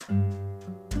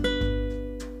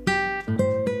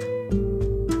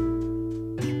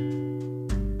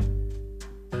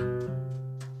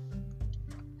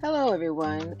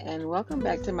welcome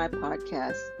back to my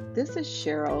podcast. This is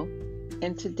Cheryl,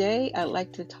 and today I'd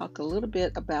like to talk a little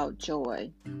bit about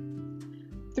joy.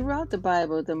 Throughout the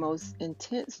Bible, the most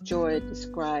intense joy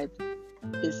described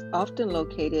is often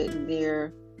located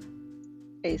near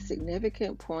a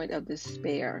significant point of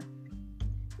despair.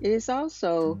 It is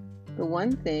also the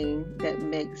one thing that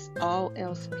makes all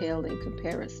else pale in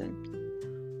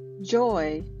comparison.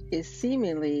 Joy is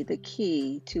seemingly the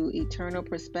key to eternal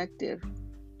perspective.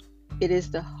 It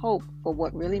is the hope for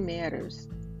what really matters.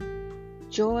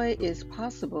 Joy is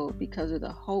possible because of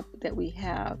the hope that we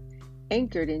have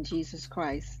anchored in Jesus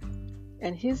Christ,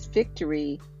 and His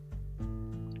victory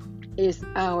is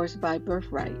ours by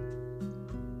birthright.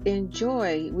 In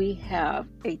joy, we have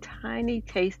a tiny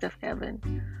taste of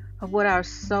heaven, of what our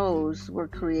souls were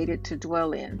created to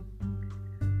dwell in.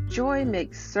 Joy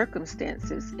makes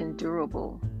circumstances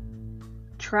endurable,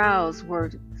 trials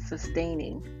worth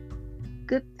sustaining,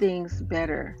 good things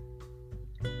better.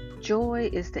 Joy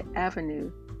is the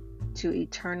avenue to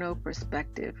eternal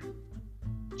perspective.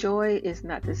 Joy is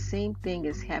not the same thing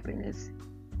as happiness.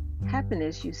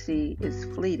 Happiness, you see, is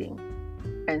fleeting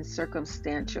and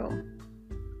circumstantial.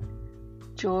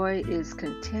 Joy is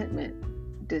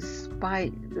contentment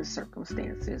despite the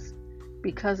circumstances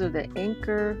because of the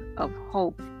anchor of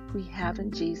hope we have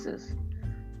in Jesus.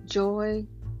 Joy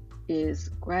is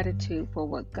gratitude for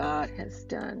what God has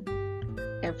done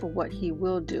and for what He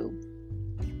will do.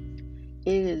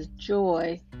 It is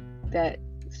joy that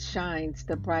shines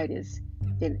the brightest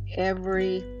in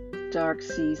every dark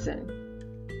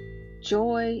season.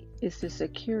 Joy is the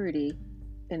security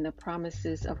in the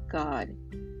promises of God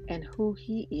and who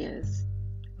He is.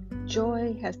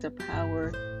 Joy has the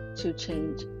power to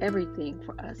change everything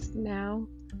for us now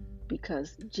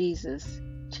because Jesus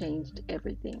changed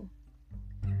everything.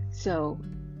 So,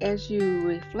 as you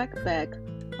reflect back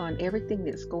on everything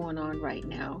that's going on right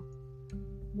now,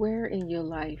 where in your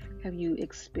life have you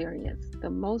experienced the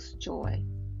most joy?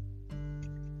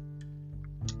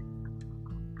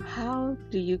 How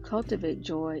do you cultivate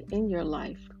joy in your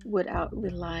life without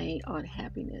relying on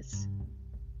happiness?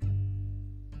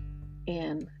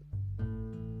 And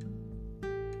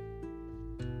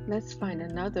let's find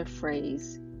another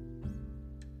phrase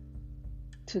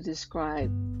to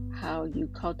describe how you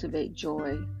cultivate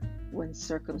joy when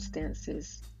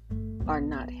circumstances are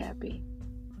not happy.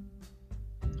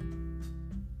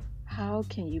 How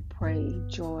can you pray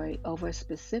joy over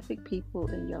specific people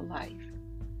in your life?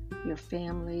 Your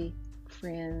family,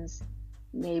 friends,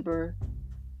 neighbor,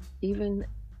 even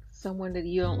someone that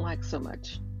you don't like so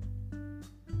much.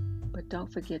 But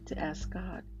don't forget to ask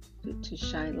God to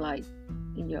shine light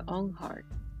in your own heart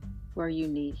where you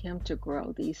need Him to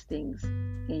grow these things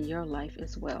in your life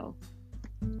as well.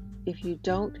 If you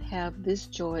don't have this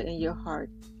joy in your heart,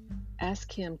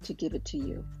 ask Him to give it to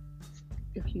you.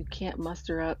 If you can't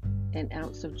muster up an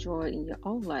ounce of joy in your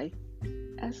own life,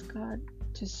 ask God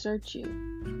to search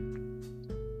you.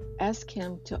 Ask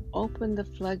Him to open the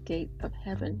floodgate of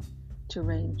heaven to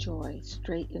rain joy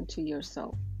straight into your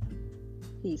soul.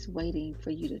 He's waiting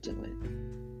for you to do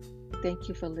it. Thank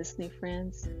you for listening,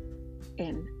 friends,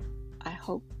 and I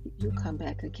hope you'll come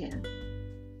back again.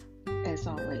 As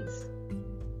always,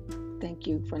 thank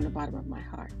you from the bottom of my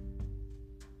heart.